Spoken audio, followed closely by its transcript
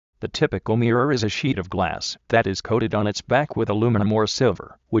The typical mirror is a sheet of glass that is coated on its back with aluminum or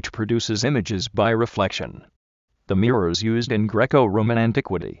silver, which produces images by reflection. The mirrors used in Greco-Roman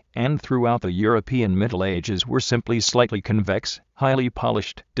antiquity and throughout the European Middle Ages were simply slightly convex, highly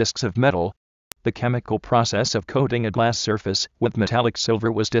polished discs of metal. The chemical process of coating a glass surface with metallic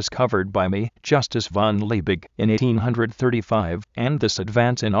silver was discovered by me, Justus von Liebig, in 1835, and this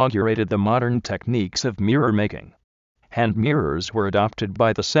advance inaugurated the modern techniques of mirror making. Hand mirrors were adopted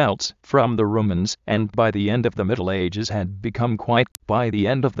by the Celts from the Romans, and by the end of the Middle Ages they had become quite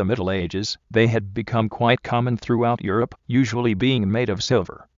common throughout Europe, usually being made of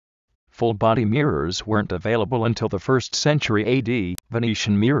silver. Full-body mirrors weren't available until the 1st century AD.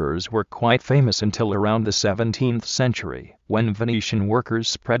 Venetian mirrors were quite famous until around the 17th century, when Venetian workers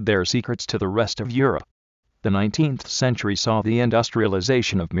spread their secrets to the rest of Europe. The 19th century saw the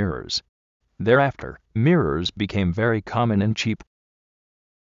industrialization of mirrors. Thereafter, mirrors became very common and cheap.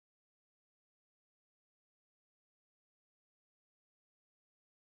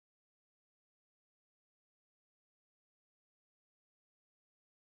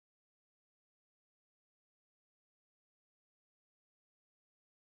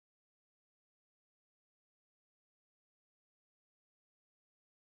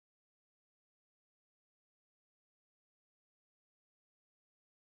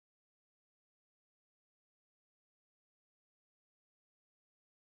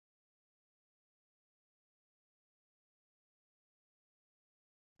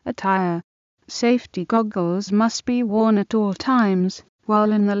 Attire. Safety goggles must be worn at all times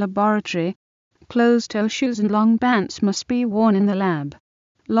while in the laboratory. Closed-toe shoes and long pants must be worn in the lab.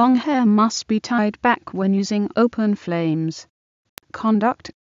 Long hair must be tied back when using open flames.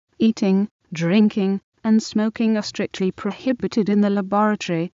 Conduct. Eating, drinking, and smoking are strictly prohibited in the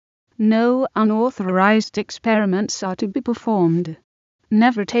laboratory. No unauthorized experiments are to be performed.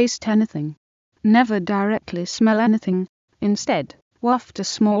 Never taste anything. Never directly smell anything. Instead, waft a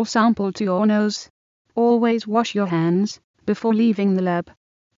small sample to your nose. Always wash your hands before leaving the lab.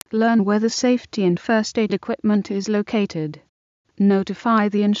 Learn where the safety and first aid equipment is located. Notify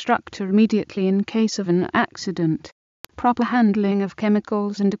the instructor immediately in case of an accident. Proper handling of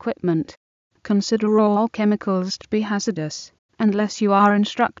chemicals and equipment. Consider all chemicals to be hazardous, unless you are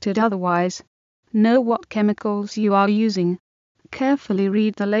instructed otherwise. Know what chemicals you are using. Carefully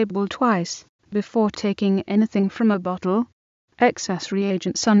read the label twice before taking anything from a bottle. Excess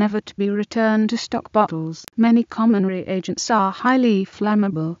reagents are never to be returned to stock bottles. Many common reagents are highly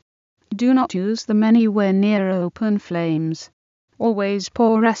flammable. Do not use them anywhere near open flames. Always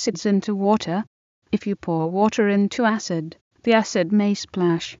pour acids into water. If you pour water into acid, the acid may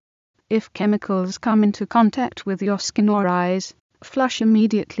splash. If chemicals come into contact with your skin or eyes, flush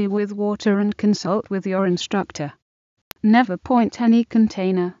immediately with water and consult with your instructor. Never point any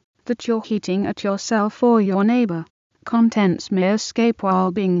container that you're heating at yourself or your neighbor. Contents may escape while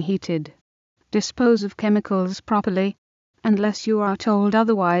being heated. Dispose of chemicals properly. Unless you are told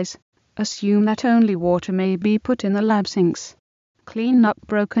otherwise, assume that only water may be put in the lab sinks. Clean up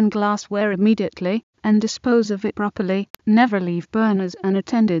broken glassware immediately and dispose of it properly. Never leave burners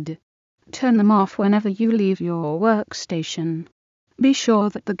unattended. Turn them off whenever you leave your workstation. Be sure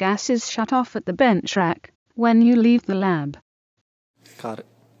that the gas is shut off at the bench rack when you leave the lab. Got it.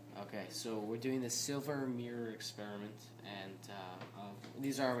 Okay, so we're doing the silver mirror experiment, and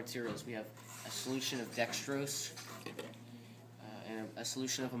these are our materials. We have a solution of dextrose, and a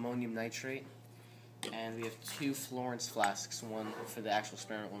solution of ammonium nitrate, and we have 2 Florence flasks, one for the actual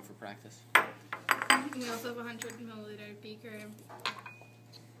experiment, one for practice. We also have a 100 milliliter beaker,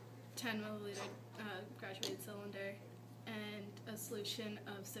 10 milliliter graduated cylinder, and a solution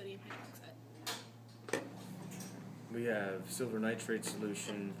of sodium hydroxide. We have silver nitrate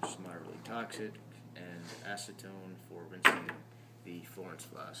solution, which is moderately toxic, and acetone for rinsing the Florence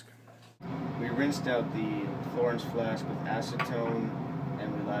flask. We rinsed out the Florence flask with acetone,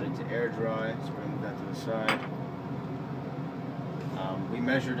 and we allowed it to air dry, so we're going to move that to the side. We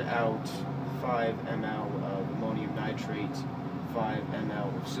measured out 5 ml of ammonium nitrate, 5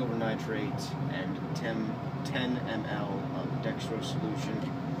 ml of silver nitrate, and 10 ml of dextrose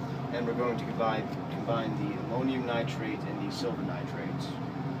solution. And we're going to combine the ammonium nitrate and the silver nitrates.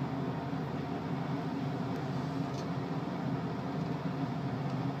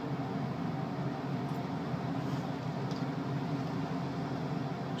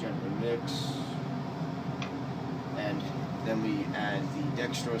 Gently mix. And then we add the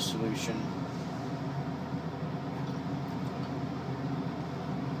dextrose solution.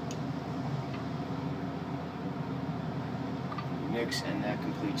 Mix, and that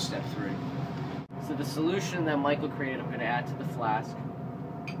completes step 3. So the solution that Michael created, I'm going to add to the flask.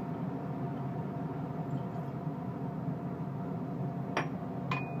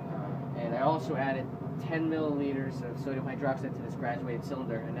 I also added 10 milliliters of sodium hydroxide to this graduated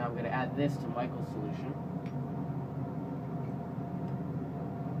cylinder, and now I'm going to add this to Michael's solution.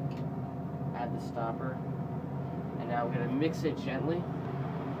 Add the stopper, and now I'm going to mix it gently.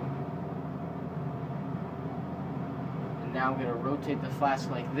 And now I'm going to rotate the flask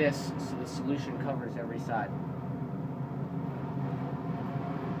like this so the solution covers every side.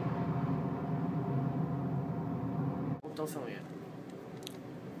 Don't film me yet.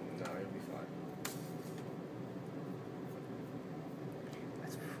 No, you'll be fine.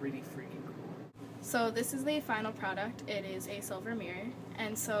 That's pretty freaking cool. So this is the final product. It is a silver mirror.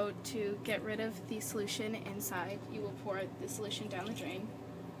 And so to get rid of the solution inside, you will pour the solution down the drain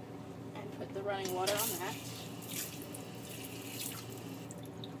and put the running water on that.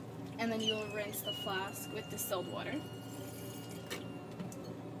 And then you will rinse the flask with distilled water.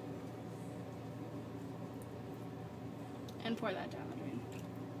 And pour that down the drain.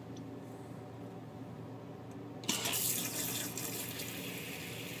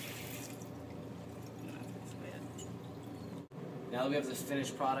 Now that we have this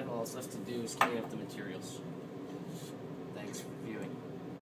finished product, all that's left to do is clean up the materials.